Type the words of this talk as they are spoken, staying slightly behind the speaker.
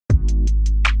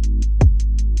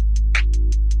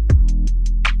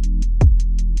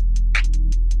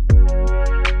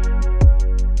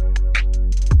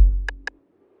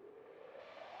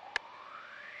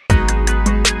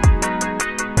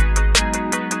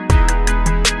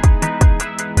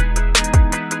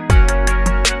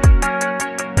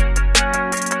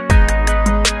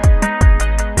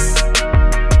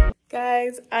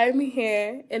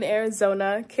in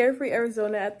Arizona, carefree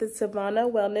Arizona, at the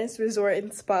Civana Wellness Resort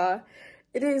and Spa.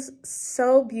 It is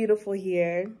so beautiful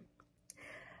here.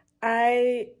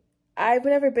 I've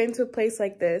never been to a place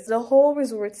like this. The whole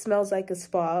resort smells like a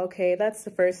spa, okay? That's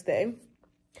the first thing.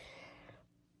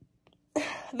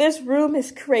 This room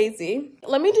is crazy.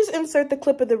 Let me just insert the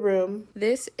clip of the room.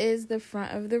 This is the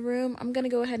front of the room. I'm gonna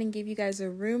go ahead and give you guys a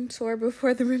room tour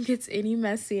before the room gets any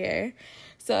messier.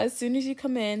 So as soon as you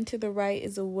come in, to the right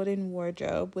is a wooden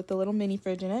wardrobe with a little mini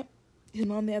fridge in it.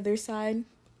 And on the other side,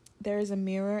 there is a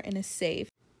mirror and a safe.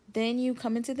 Then you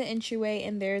come into the entryway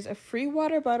and there's a free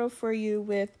water bottle for you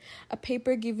with a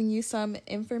paper giving you some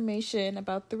information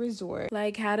about the resort,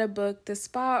 like how to book the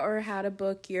spa or how to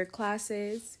book your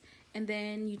classes. And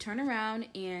then you turn around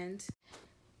and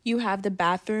you have the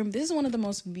bathroom. This is one of the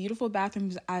most beautiful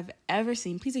bathrooms I've ever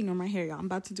seen. Please ignore my hair, y'all. I'm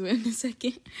about to do it in a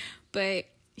second. But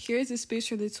here's the space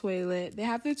for the toilet. They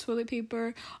have the toilet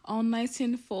paper all nice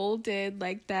and folded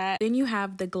like that. Then you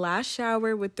have the glass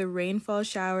shower with the rainfall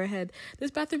shower head.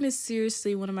 This bathroom is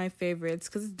seriously one of my favorites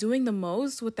because it's doing the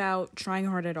most without trying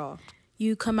hard at all.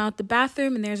 You come out the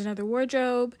bathroom and there's another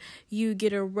wardrobe. You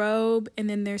get a robe and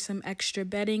then there's some extra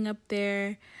bedding up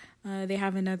there. They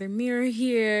have another mirror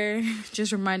here,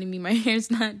 just reminding me my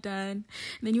hair's not done.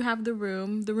 And then you have the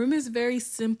room. The room is very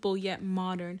simple yet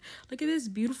modern. Look at this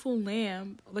beautiful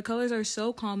lamp. The colors are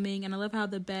so calming, and I love how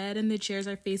the bed and the chairs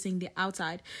are facing the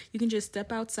outside. You can just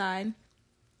step outside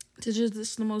to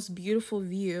just the most beautiful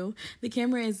view. The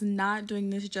camera is not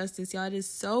doing this justice, y'all. It is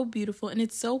so beautiful and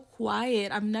it's so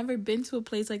quiet. I've never been to a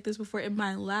place like this before in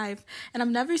my life, and I've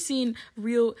never seen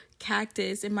real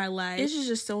cactus in my life. This is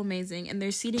just so amazing, and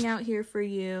there's seating out here for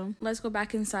you. Let's go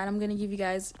back inside. I'm gonna give you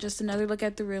guys just another look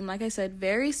at the room. Like I said,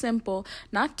 very simple,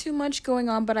 not too much going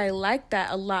on, but I like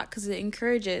that a lot because it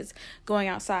encourages going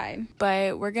outside.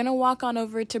 But we're gonna walk on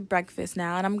over to breakfast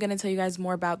now, and I'm gonna tell you guys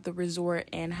more about the resort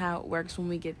and how it works when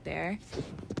we get there.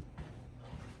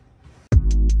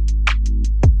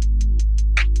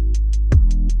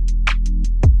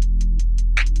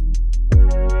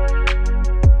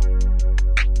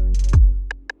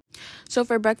 So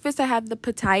for breakfast, I had the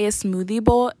papaya smoothie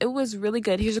bowl. It was really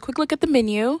good. Here's a quick look at the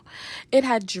menu. It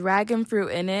had dragon fruit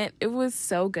in it. It was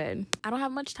so good. I don't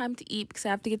have much time to eat because I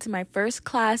have to get to my first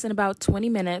class in about 20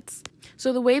 minutes.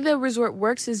 So the way the resort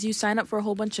works is you sign up for a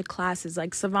whole bunch of classes.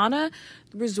 Like Civana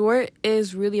Resort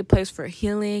is really a place for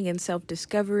healing and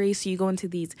self-discovery. So you go into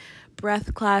these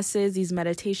breath classes, these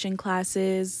meditation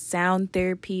classes, sound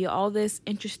therapy, all this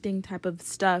interesting type of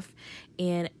stuff.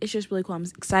 And it's just really cool. I'm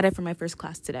excited for my first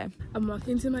class today. I'm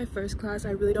walking to my first class.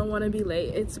 I really don't want to be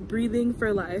late. It's breathing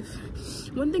for life.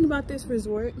 One thing about this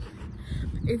resort,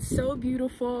 it's so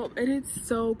beautiful and it's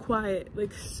so quiet.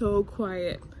 Like, so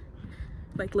quiet.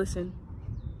 Like, listen.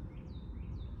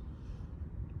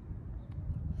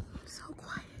 So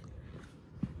quiet.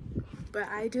 But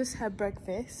I just had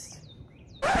breakfast.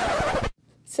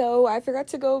 So I forgot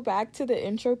to go back to the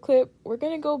intro clip. We're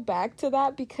gonna go back to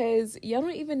that because y'all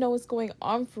don't even know what's going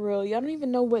on for real. Y'all don't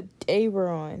even know what day we're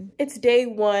on. It's day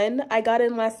 1. I got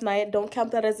in last night. Don't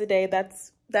count that as a day.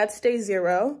 That's day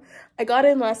 0. I got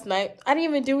in last night. I didn't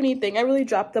even do anything. I really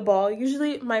dropped the ball.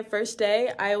 Usually my first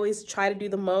day, I always try to do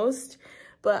the most.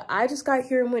 But I just got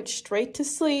here and went straight to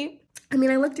sleep. I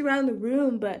mean, I looked around the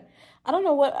room, but I don't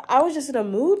know what, I was just in a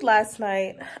mood last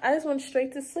night. I just went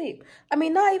straight to sleep. I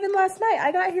mean, not even last night.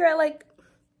 I got here at like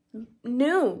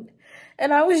noon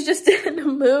and I was just in a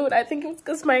mood. I think it was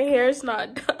because my hair's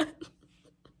not done.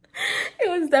 It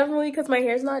was definitely because my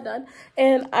hair's not done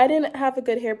and I didn't have a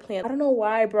good hair plan. I don't know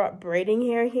why I brought braiding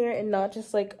hair here and not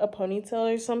just like a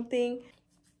ponytail or something.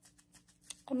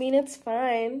 I mean, it's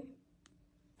fine.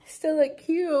 I still look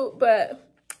cute, but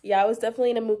yeah, I was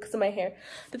definitely in a mood because of my hair.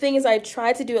 The thing is, I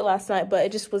tried to do it last night, but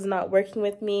it just was not working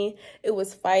with me. It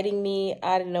was fighting me.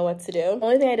 I didn't know what to do. The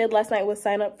only thing I did last night was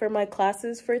sign up for my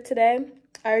classes for today.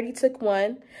 I already took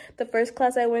one. The first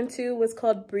class I went to was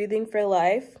called Breathing for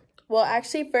Life. Well,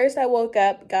 actually, first I woke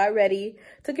up, got ready,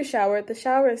 took a shower. The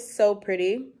shower is so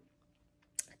pretty.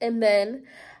 And then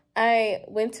I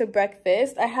went to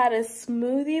breakfast. I had a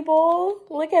smoothie bowl.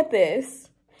 Look at this.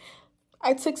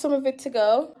 I took some of it to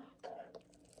go.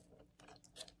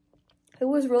 It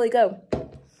was really good.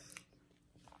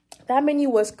 That menu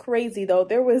was crazy though.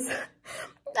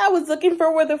 I was looking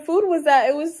for where the food was at.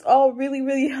 It was all really,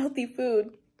 really healthy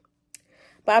food.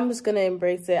 But I'm just gonna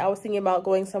embrace it. I was thinking about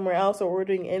going somewhere else or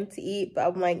ordering in to eat, but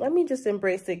I'm like, let me just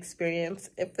embrace the experience.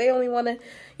 If they only wanna,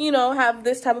 you know, have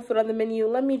this type of food on the menu,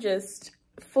 let me just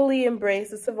fully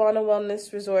embrace the Civana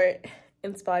Wellness Resort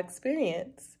and Spa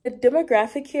experience. The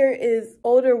demographic here is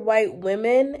older white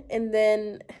women, and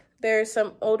then there's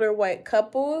some older white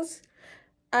couples.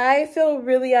 I feel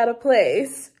really out of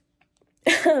place.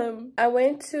 I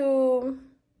went to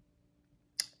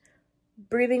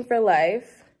Breathing for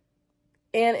Life,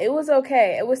 and it was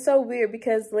okay. It was so weird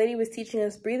because the lady was teaching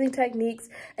us breathing techniques,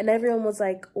 and everyone was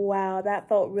like, wow, that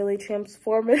felt really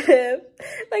transformative.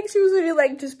 Like, she was really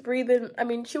like just breathing. I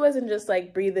mean, she wasn't just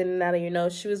like breathing out of your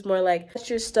nose. She was more like, touch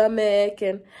your stomach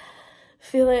and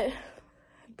feel it,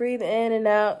 breathe in and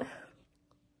out.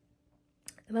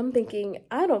 And I'm thinking,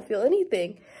 I don't feel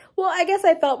anything. Well, I guess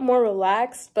I felt more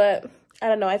relaxed, but I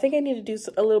don't know. I think I need to do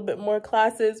a little bit more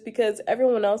classes because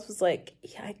everyone else was like,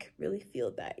 yeah, I could really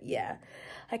feel that. Yeah,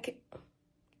 I could.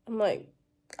 I'm like,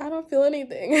 I don't feel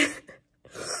anything.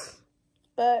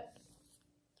 But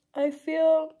I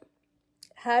feel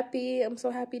happy. I'm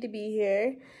so happy to be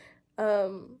here.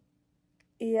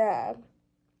 Yeah.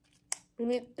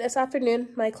 This afternoon,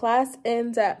 my class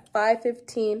ends at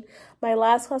 5:15. My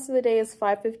last class of the day is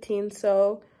 5:15,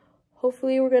 so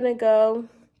hopefully we're gonna go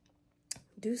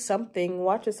do something,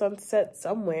 watch a sunset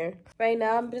somewhere. Right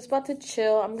now, I'm just about to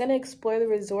chill. I'm gonna explore the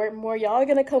resort more. Y'all are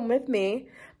gonna come with me.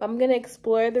 I'm gonna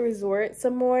explore the resort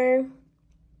some more.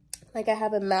 Like, I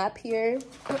have a map here.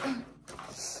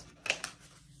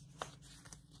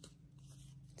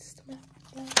 Just a map.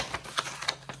 Yeah.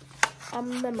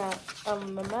 I'm the map.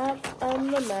 I'm the map. I'm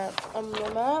the map. I'm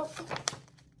the map.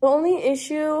 The only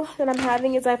issue that I'm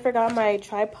having is I forgot my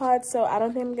tripod, so I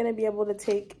don't think I'm gonna be able to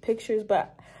take pictures,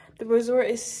 but the resort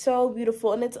is so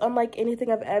beautiful, and it's unlike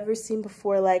anything I've ever seen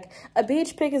before. Like, a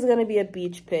beach pic is gonna be a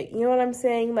beach pic. You know what I'm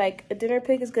saying? Like, a dinner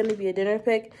pic is gonna be a dinner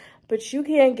pic, but you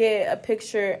can't get a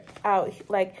picture out.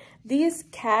 Like, these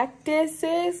cacti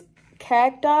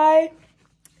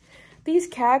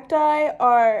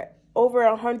are over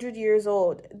 100 years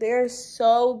old. They're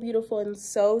so beautiful and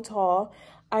so tall.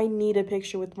 I need a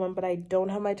picture with one, but I don't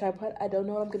have my tripod. I don't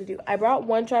know what I'm gonna do. I brought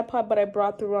one tripod, but I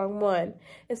brought the wrong one.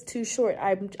 It's too short.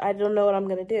 I don't know what I'm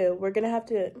gonna do. We're gonna have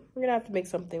to make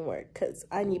something work because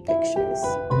I need pictures.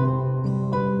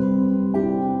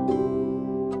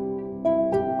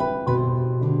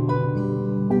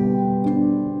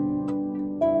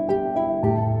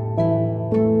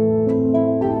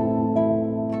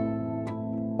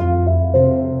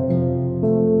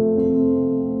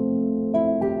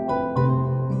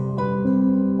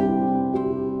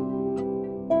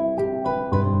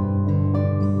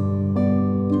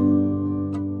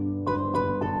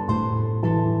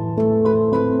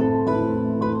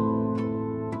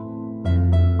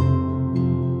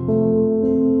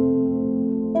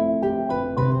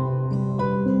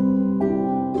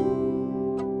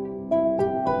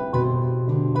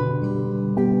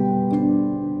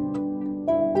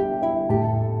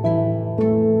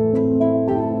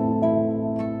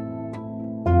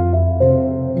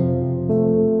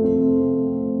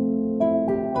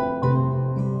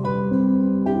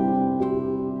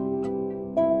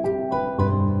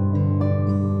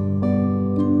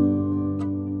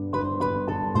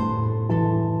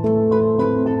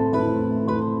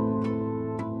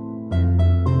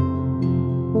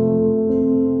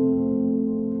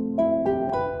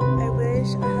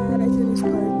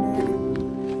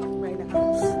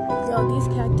 These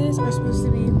cactus are supposed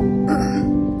to be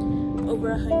over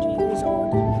 100 years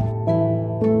old.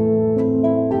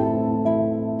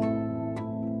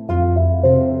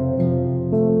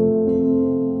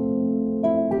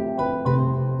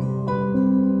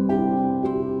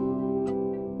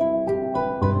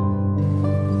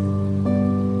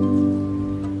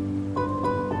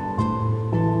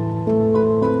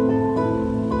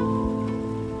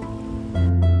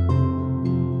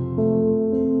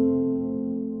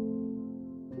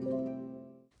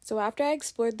 So after I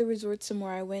explored the resort some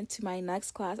more, I went to my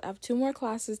next class. I have 2 more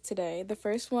classes today. The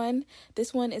first one,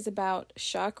 this one is about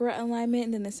chakra alignment,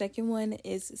 and then the second one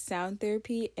is sound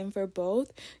therapy. And for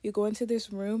both, you go into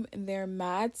this room and there are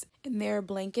mats and there are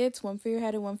blankets, one for your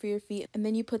head and one for your feet. And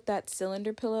then you put that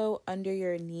cylinder pillow under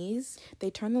your knees. They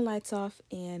turn the lights off,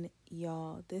 and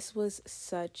y'all, this was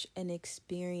such an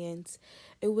experience.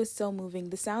 It was so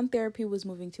moving. The sound therapy was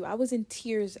moving too. I was in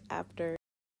tears after.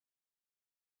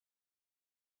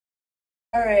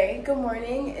 All right, good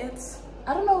morning.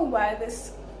 I don't know why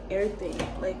this air thing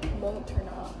won't turn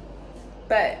off,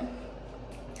 but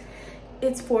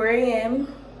it's 4 a.m.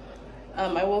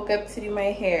 I woke up to do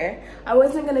my hair. I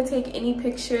wasn't gonna take any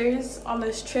pictures on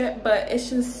this trip, but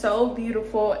it's just so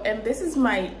beautiful, and this is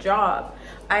my job.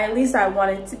 At least I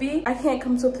want it to be. I can't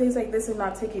come to a place like this and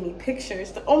not take any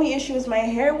pictures. The only issue is my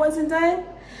hair wasn't done,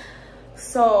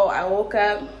 so I woke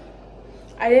up.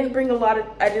 I didn't bring a lot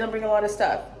of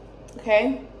stuff.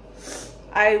 Okay,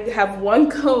 I have 1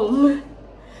 comb,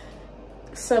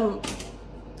 some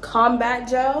combat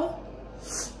gel,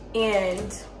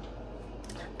 and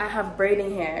I have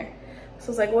braiding hair. So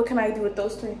it's like, what can I do with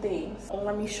those 3 things? Well,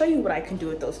 let me show you what I can do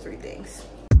with those 3 things.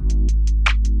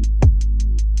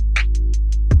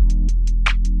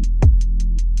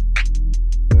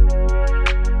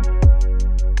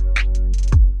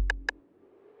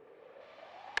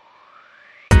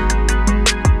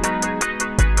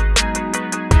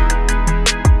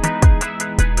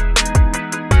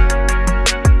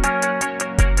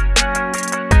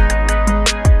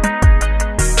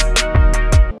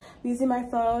 Using my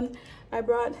phone, I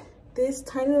brought this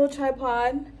tiny little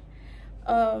tripod.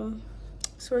 So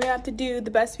we're gonna have to do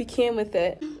the best we can with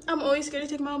it. I'm always scared to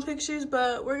take my own pictures,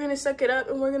 but we're gonna suck it up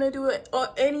and we're gonna do it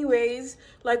anyways,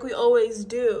 like we always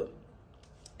do.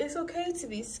 It's okay to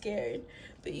be scared,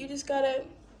 but you just gotta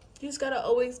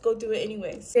always go do it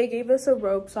anyways. They gave us a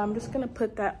rope, so I'm just gonna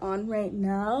put that on right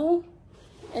now,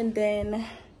 and then,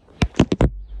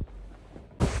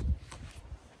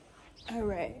 all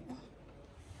right.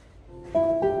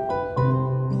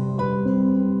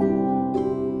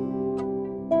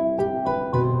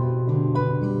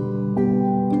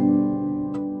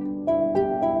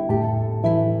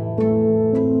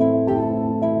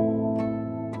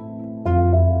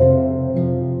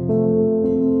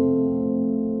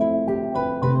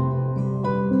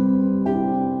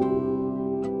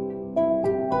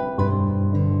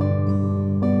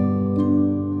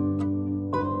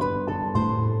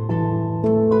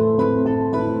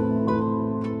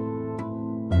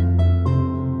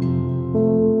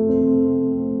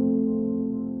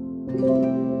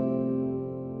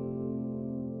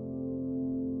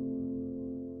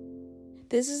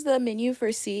 This is the menu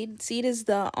for Seed. Seed is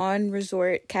the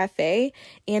on-resort cafe,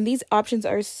 and these options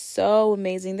are so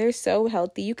amazing. They're so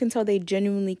healthy. You can tell they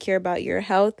genuinely care about your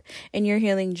health and your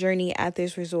healing journey at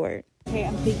this resort. Okay,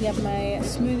 I'm picking up my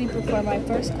smoothie before my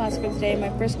first class for today.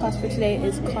 My first class for today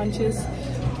is conscious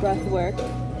breathwork.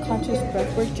 Conscious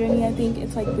breathwork journey, I think.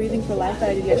 It's like breathing for life that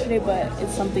I did yesterday, but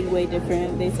it's something way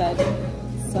different, they said.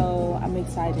 So I'm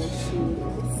excited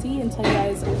to see and tell you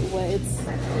guys what it's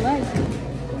like.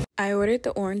 I ordered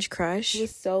the Orange Crush. It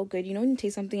was so good. You know when you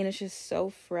taste something and it's just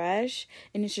so fresh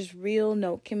and it's just real,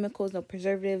 no chemicals, no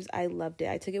preservatives. I loved it.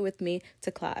 I took it with me to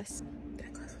class.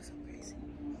 That class was so crazy.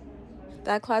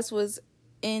 That class was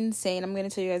insane. I'm going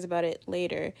to tell you guys about it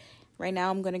later. Right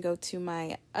now I'm going to go to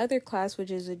my other class,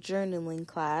 which is a journaling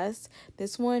class.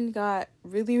 This one got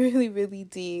really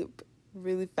deep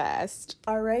really fast.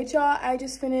 All right, y'all. I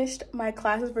just finished my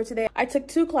classes for today. I took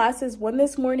 2 classes. One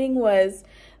this morning was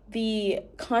the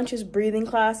conscious breathing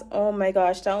class. Oh my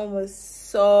gosh, that one was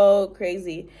so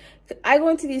crazy. I go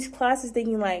into these classes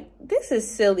thinking like, this is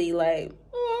silly. Like,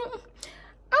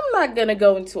 I'm not gonna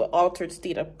go into an altered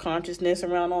state of consciousness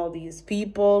around all these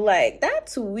people. Like,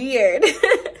 that's weird.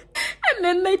 And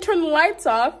then they turned the lights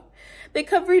off. They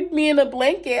covered me in a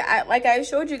blanket, like I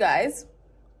showed you guys,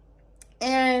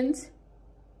 and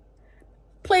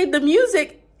played the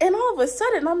music. And all of a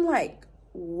sudden, I'm like,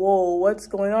 whoa, what's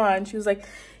going on? She was like,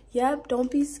 yep, don't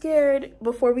be scared.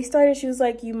 Before we started, she was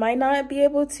like, you might not be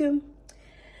able to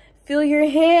feel your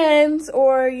hands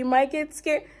or you might get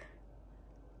scared.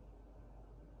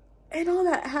 And all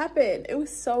that happened. It was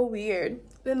so weird.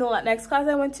 Then the next class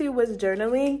I went to was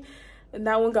journaling. And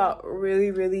that one got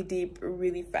really deep,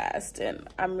 really fast. And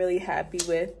I'm really happy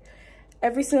with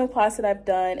every single class that I've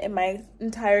done in my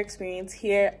entire experience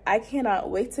here. I cannot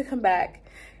wait to come back.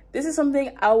 This is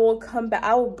something I will come back.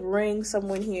 I will bring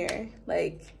someone here.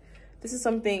 Like, this is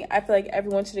something I feel like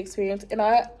everyone should experience. And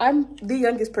I'm the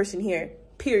youngest person here,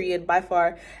 period, by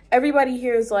far. Everybody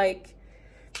here is like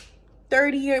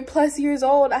 30+ years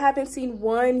old. I haven't seen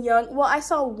one well, I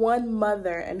saw one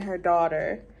mother and her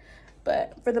daughter.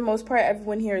 But for the most part,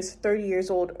 everyone here is 30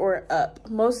 years old or up.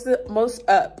 Most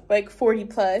up, like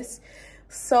 40+.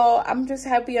 So I'm just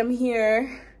happy I'm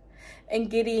here and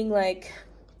getting like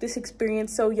this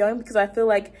experience so young, because I feel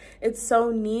like it's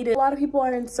so needed. A lot of people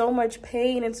are in so much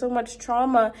pain and so much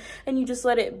trauma, and you just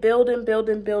let it build and build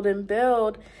and build and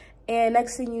build, and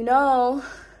next thing you know,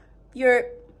 you're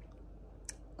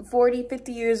 40-50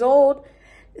 years old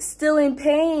still in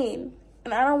pain,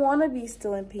 and I don't want to be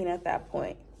still in pain at that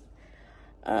point.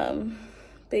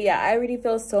 But yeah, I already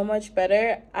feel so much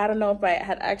better. I don't know if I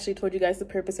had actually told you guys the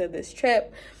purpose of this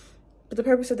trip, but the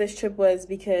purpose of this trip was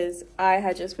because I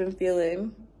had just been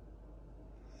feeling,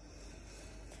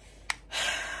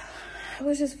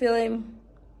 it's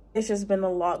just been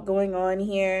a lot going on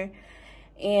here,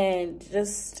 and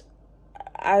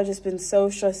I've just been so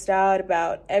stressed out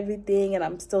about everything, and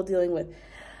I'm still dealing with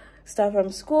stuff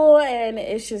from school, and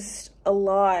it's just a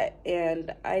lot,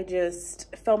 and I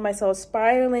just felt myself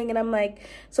spiraling, and I'm like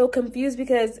so confused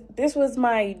because this was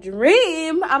my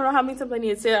dream. I don't know how many times I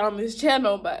need to say that on this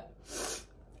channel, but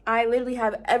I literally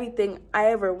have everything I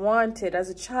ever wanted as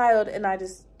a child, and I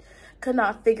just could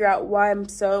not figure out why I'm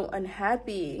so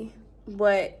unhappy.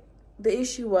 What the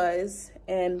issue was,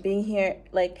 and being here,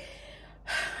 like,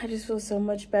 I just feel so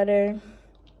much better.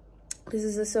 This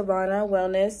is the Civana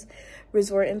Wellness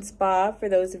Resort and Spa. For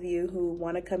those of you who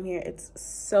want to come here, it's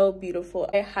so beautiful.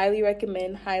 I highly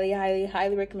recommend, highly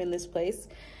recommend this place.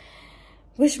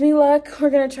 Wish me luck. We're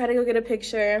gonna try to go get a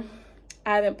picture.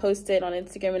 I haven't posted on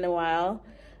Instagram in a while.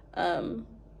 I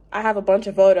have a bunch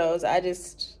of photos. I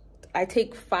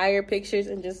take fire pictures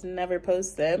and just never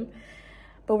post them.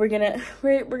 But we're gonna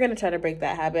try to break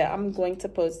that habit. I'm going to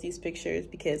post these pictures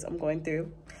because I'm going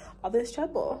through all this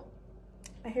trouble.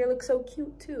 My hair looks so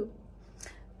cute too.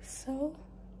 So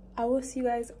I will see you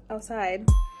guys outside.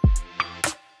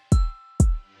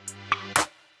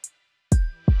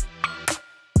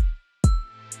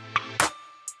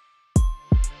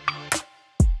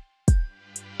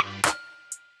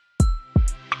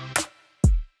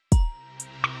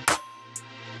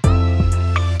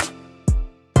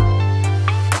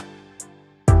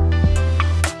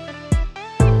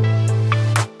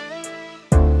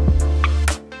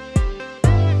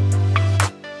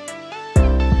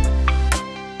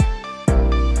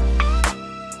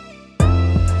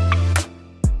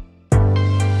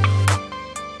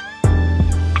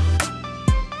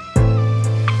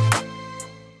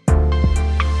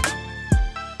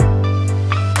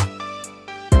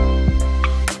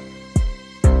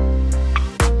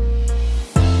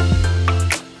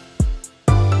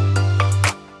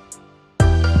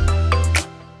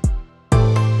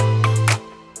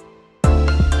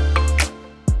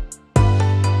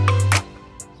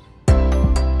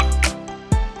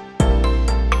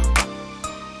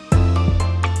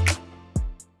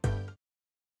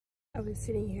 I was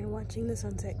sitting here watching the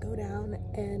sunset go down,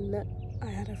 and I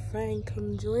had a friend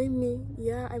come join me.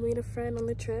 Yeah, I made a friend on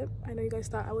the trip. I know you guys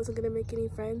thought I wasn't gonna make any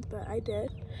friends, but I did.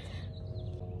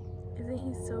 Isn't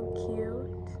he so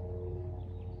cute?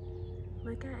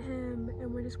 Look at him,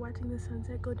 and we're just watching the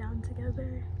sunset go down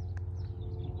together.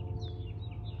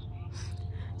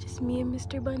 Just me and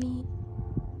Mr. Bunny.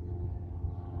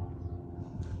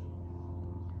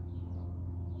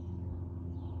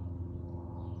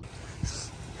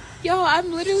 Yo,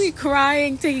 I'm literally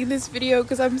crying taking this video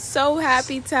because I'm so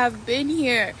happy to have been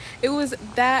here. It was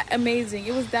that amazing.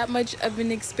 It was that much of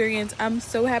an experience. I'm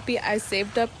so happy I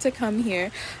saved up to come here.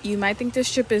 You might think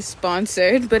this trip is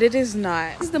sponsored, but it is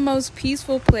not. This is the most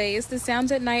peaceful place. The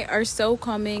sounds at night are so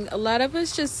calming. A lot of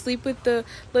us just sleep with the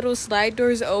little slide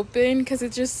doors open because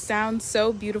it just sounds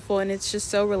so beautiful, and it's just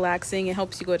so relaxing. It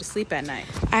helps you go to sleep at night.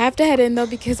 I have to head in though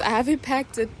because I haven't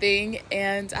packed a thing,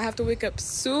 and I have to wake up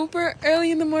super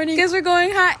early in the morning because we're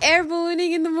going hot air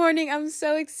ballooning in the morning. I'm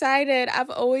so excited. I've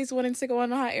always wanted to go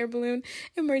on a hot air balloon,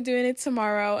 and we're doing it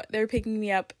tomorrow. They're picking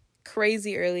me up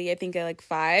crazy early, I think at like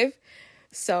 5,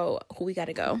 so we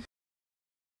gotta go.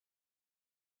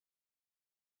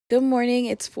 Good morning.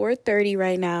 It's 4:30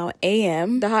 right now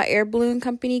a.m. The hot air balloon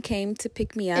company came to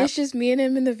pick me up. It's just me and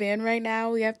him in the van right now.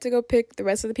 We have to go pick the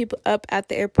rest of the people up at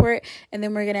the airport, and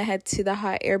then we're gonna head to the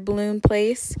hot air balloon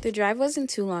place. The drive wasn't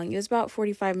too long. It was about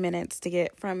 45 minutes to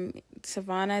get from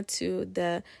Civana to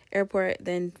the airport,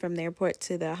 then from the airport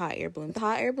to the hot air balloon. The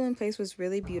hot air balloon place was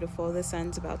really beautiful. The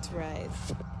sun's about to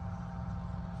rise.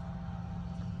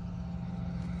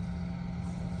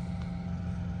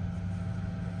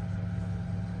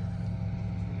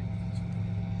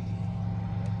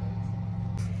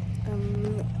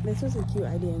 This was a cute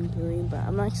idea in theory, but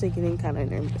I'm actually getting kind of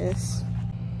nervous.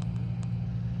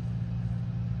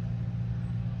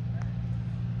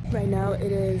 Right now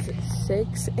it is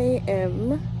 6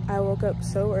 a.m. I woke up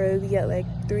so early at like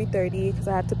 3:30 because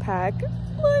I had to pack.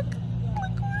 Look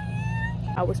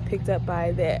I was picked up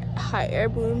by the hot air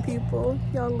balloon people.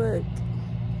 Y'all look.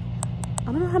 I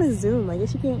don't know how to zoom. I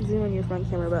guess you can't zoom on your front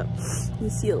camera, but you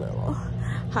see a little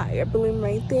hot air balloon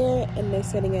right there, and they're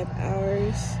setting up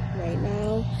ours right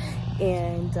now.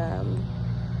 And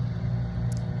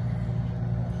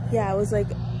yeah, it was like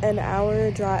an hour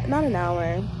drive, not an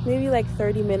hour, maybe like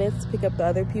 30 minutes to pick up the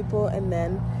other people, and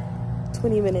then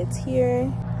 20 minutes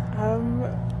here. I'm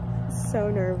so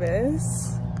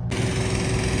nervous.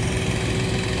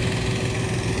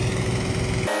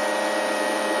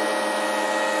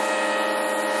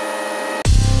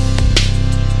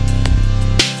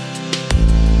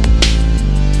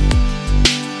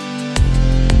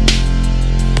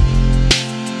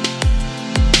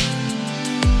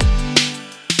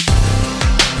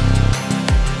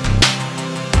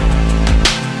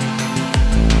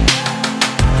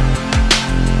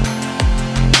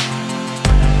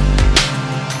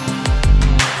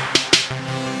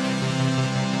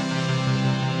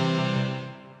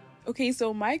 Okay,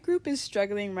 so my group is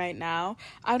struggling right now.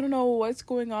 I don't know what's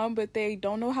going on, but they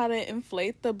don't know how to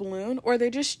inflate the balloon, or they're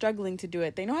just struggling to do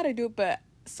it. They know how to do it, but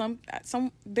some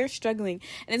they're struggling,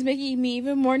 and it's making me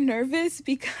even more nervous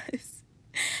because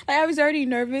like, I was already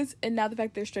nervous, and now the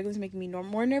fact they're struggling is making me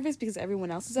more nervous because everyone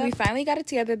else is up. We finally got it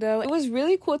together, though. It was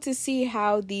really cool to see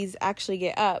how these actually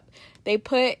get up. They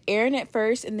put air in it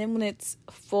first, and then when it's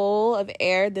full of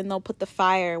air, then they'll put the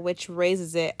fire, which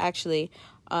raises it actually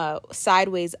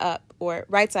sideways up, or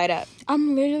right side up.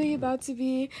 I'm literally about to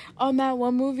be on that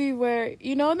one movie where,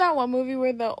 you know, that one movie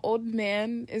where the old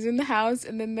man is in the house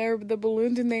and then they're the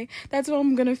balloons, and that's what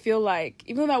I'm gonna feel like.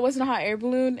 Even though that wasn't a hot air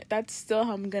balloon, that's still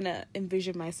how I'm gonna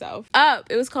envision myself. Up.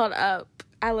 It was called Up.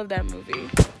 I love that movie.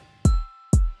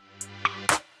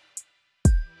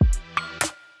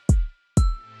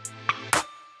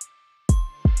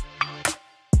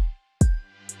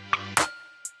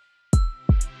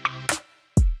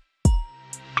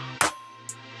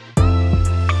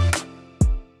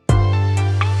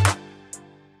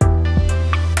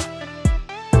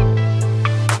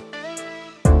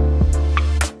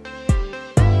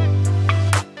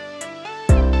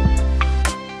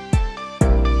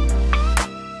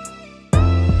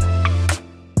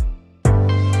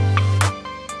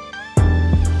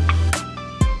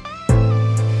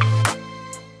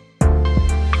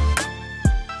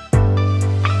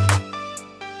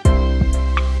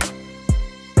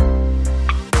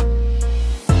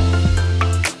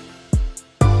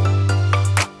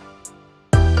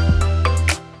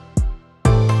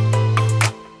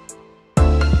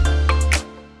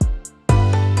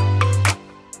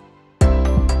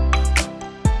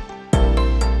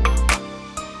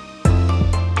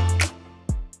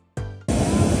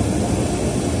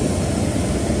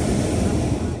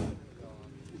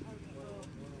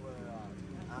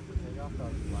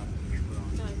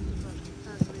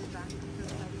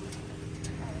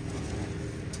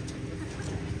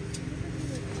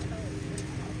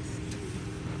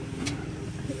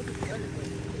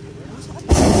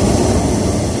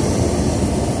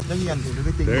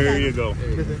 There you go.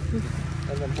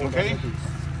 Okay?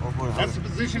 That's the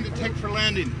position to take for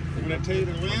landing. When I tell you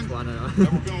to land, that we're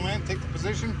going to land, take the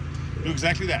position, do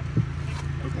exactly that.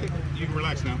 Okay? You can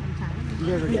relax now.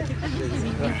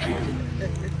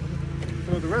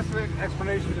 So the rest of the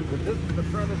explanation is that this is the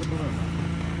front of the balloon.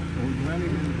 We're landing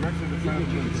in the direction of the front of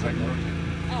the balloon, the second rotation.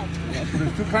 So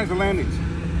there's two kinds of landings.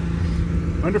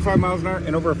 Under 5 miles an hour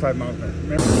and over 5 miles an hour.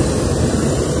 Remember?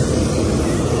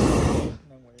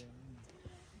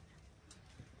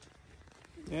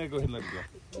 Yeah, go ahead and let it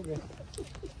go. Okay.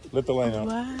 Let the line out.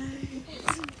 What?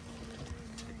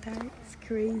 That's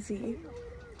crazy.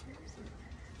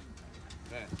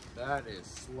 That is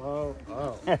slow.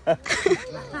 Oh.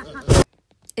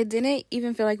 It didn't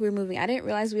even feel like we were moving. I didn't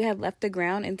realize we had left the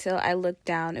ground until I looked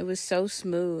down. It was so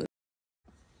smooth.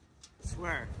 I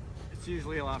swear, it's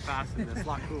usually a lot faster than this. A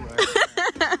lot cooler.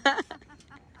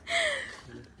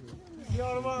 See you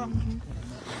tomorrow.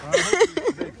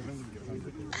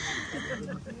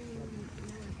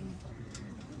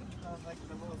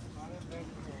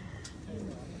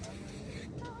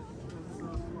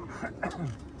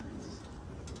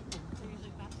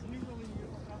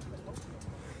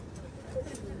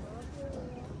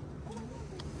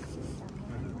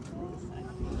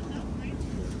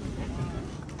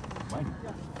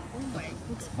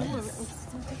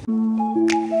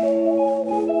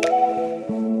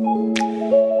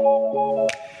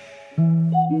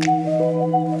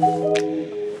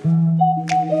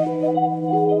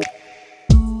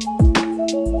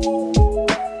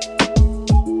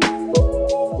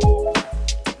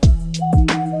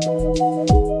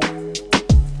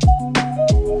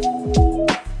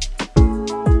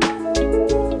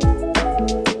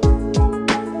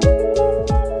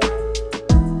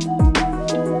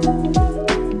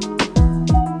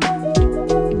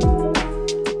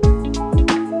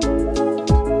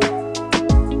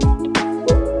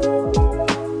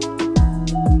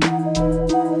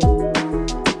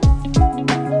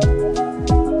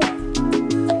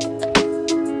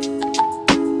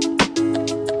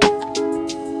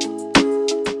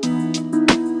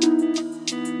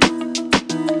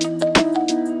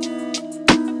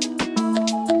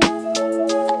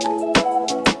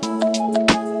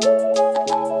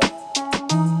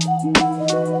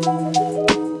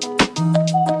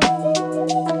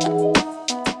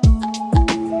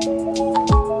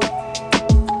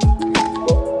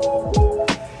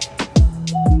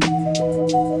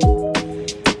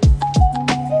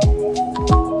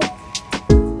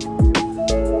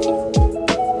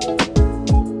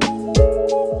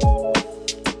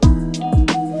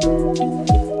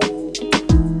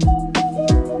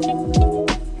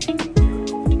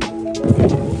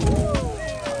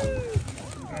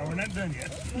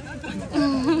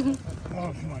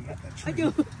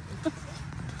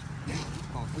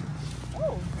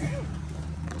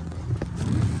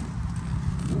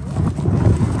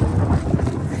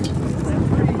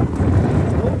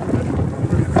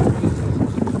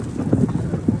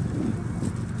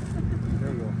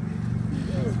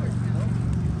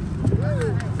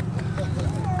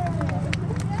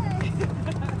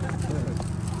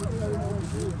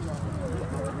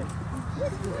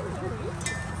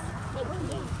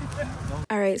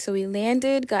 right? So we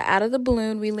landed, got out of the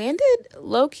balloon. We landed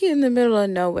low-key in the middle of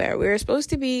nowhere. We were supposed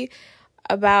to be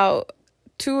about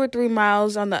 2 or 3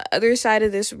 miles on the other side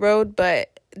of this road,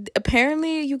 but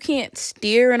apparently you can't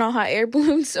steer in a hot air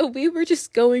balloon, so we were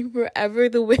just going wherever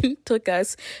the wind took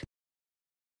us.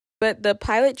 But the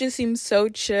pilot just seemed so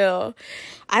chill.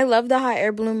 I love the hot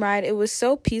air balloon ride. It was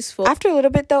so peaceful. After a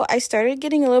little bit, though, I started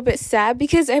getting a little bit sad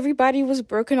because everybody was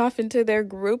broken off into their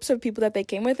groups of people that they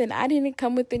came with, and I didn't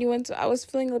come with anyone, so I was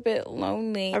feeling a bit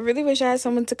lonely. I really wish I had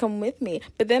someone to come with me.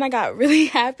 But then I got really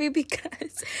happy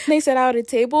because they set out a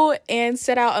table and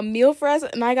set out a meal for us,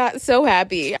 and I got so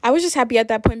happy. I was just happy at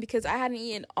that point because I hadn't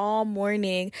eaten all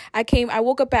morning. I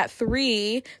woke up at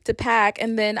 3 to pack,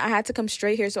 and then I had to come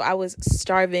straight here, so I was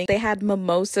starving. They had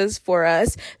mimosas for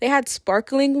us. They had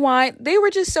sparkling wine. They were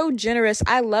just so generous.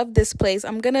 I love this place.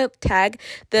 I'm gonna tag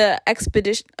the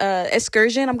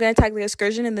excursion. I'm gonna tag the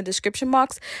excursion in the description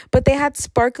box. But they had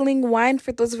sparkling wine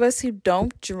for those of us who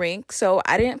don't drink, so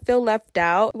I didn't feel left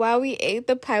out. While we ate,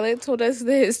 the pilot told us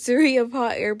the history of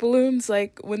hot air balloons,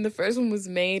 like when the first one was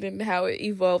made and how it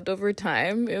evolved over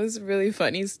time. It was a really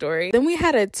funny story. Then we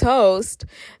had a toast.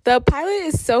 The pilot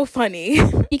is so funny.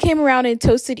 He came around and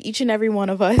toasted each and every one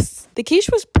of us. The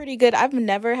quiche was pretty good. I've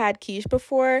never had quiche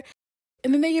before.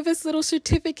 And then they gave us a little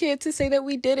certificate to say that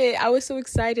we did it. I was so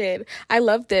excited. I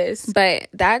love this. But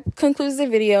that concludes the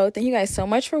video. Thank you guys so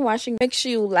much for watching. Make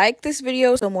sure you like this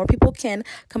video so more people can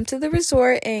come to the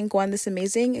resort and go on this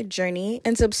amazing journey.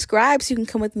 And subscribe so you can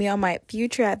come with me on my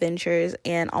future adventures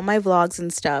and all my vlogs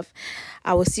and stuff.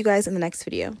 I will see you guys in the next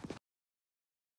video.